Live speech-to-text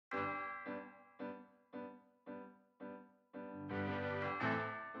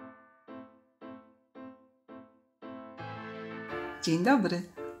Dzień dobry,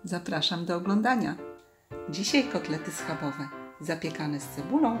 zapraszam do oglądania. Dzisiaj kotlety schabowe, zapiekane z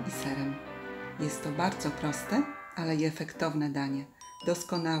cebulą i serem. Jest to bardzo proste, ale i efektowne danie,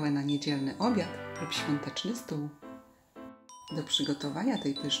 doskonałe na niedzielny obiad lub świąteczny stół. Do przygotowania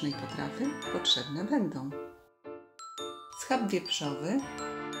tej pysznej potrawy potrzebne będą schab wieprzowy,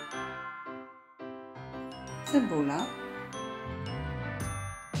 cebula,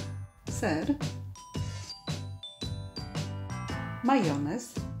 ser,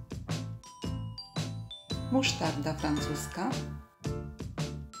 majonez, musztarda francuska,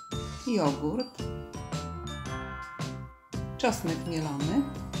 jogurt, czosnek mielony,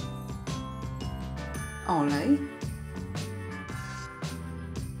 olej,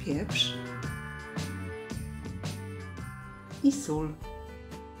 pieprz i sól.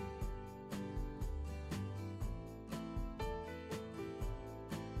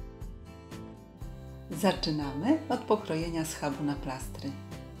 Zaczynamy od pokrojenia schabu na plastry.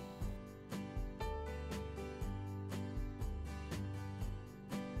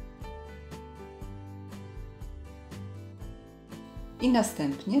 I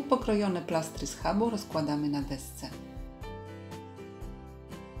następnie pokrojone plastry schabu rozkładamy na desce.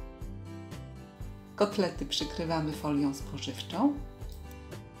 Kotlety przykrywamy folią spożywczą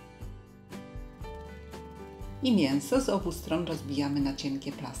i mięso z obu stron rozbijamy na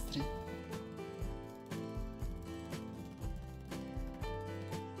cienkie plastry.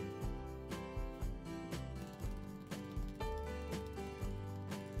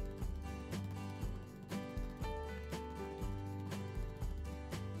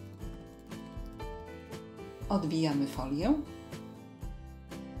 Odbijamy folię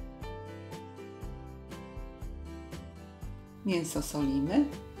mięso solimy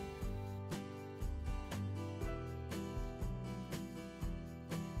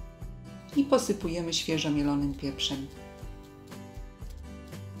i posypujemy świeżo mielonym pieprzem.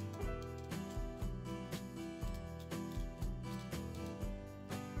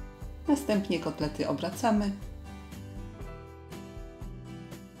 Następnie kotlety obracamy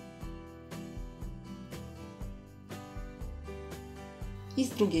i z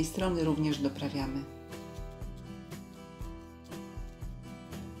drugiej strony również doprawiamy.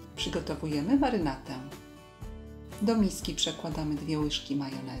 Przygotowujemy marynatę. Do miski przekładamy 2 łyżki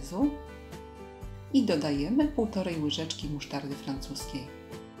majonezu i dodajemy 1,5 łyżeczki musztardy francuskiej.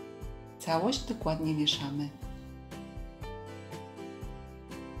 Całość dokładnie mieszamy.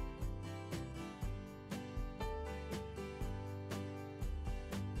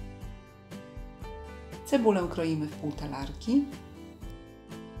 Cebulę kroimy w pół talarki.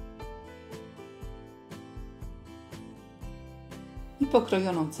 I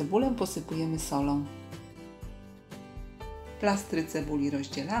pokrojoną cebulę posypujemy solą. Plastry cebuli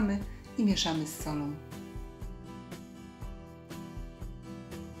rozdzielamy i mieszamy z solą.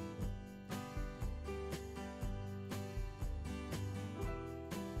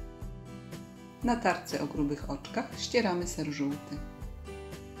 Na tarce o grubych oczkach ścieramy ser żółty.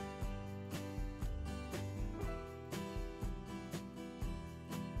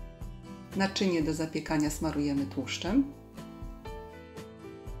 Naczynie do zapiekania smarujemy tłuszczem.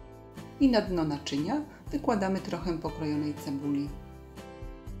 I na dno naczynia wykładamy trochę pokrojonej cebuli.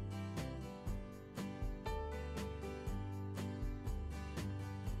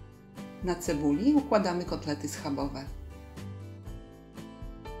 Na cebuli układamy kotlety schabowe.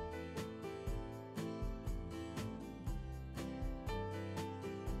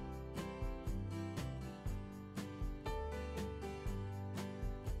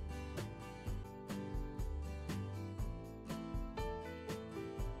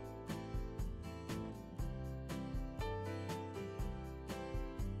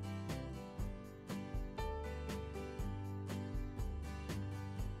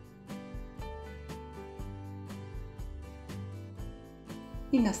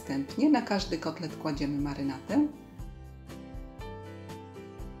 I następnie na każdy kotlet kładziemy marynatę.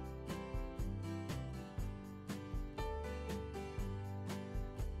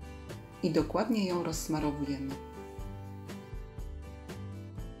 I dokładnie ją rozsmarowujemy.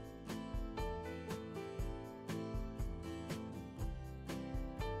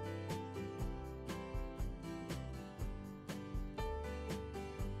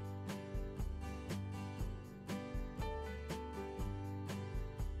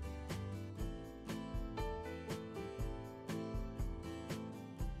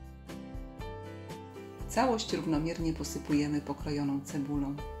 Całość równomiernie posypujemy pokrojoną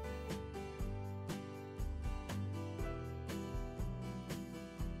cebulą.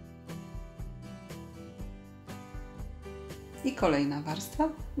 I kolejna warstwa.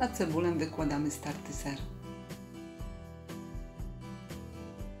 Na cebulę wykładamy starty ser.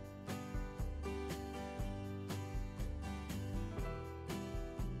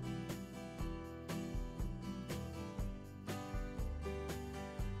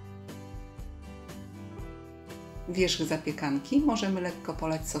 Wierzch zapiekanki możemy lekko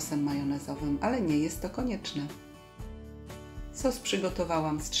polać sosem majonezowym, ale nie jest to konieczne. Sos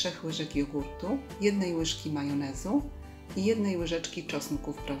przygotowałam z 3 łyżek jogurtu, 1 łyżki majonezu i 1 łyżeczki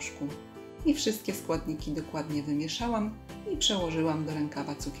czosnku w proszku. I wszystkie składniki dokładnie wymieszałam i przełożyłam do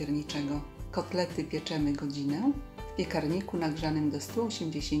rękawa cukierniczego. Kotlety pieczemy godzinę w piekarniku nagrzanym do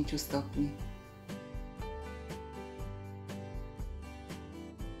 180 stopni.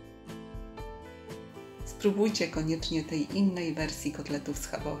 Spróbujcie koniecznie tej innej wersji kotletów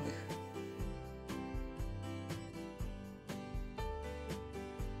schabowych.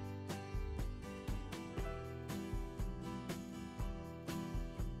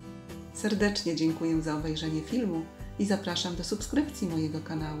 Serdecznie dziękuję za obejrzenie filmu i zapraszam do subskrypcji mojego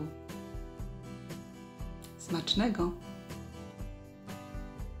kanału. Smacznego!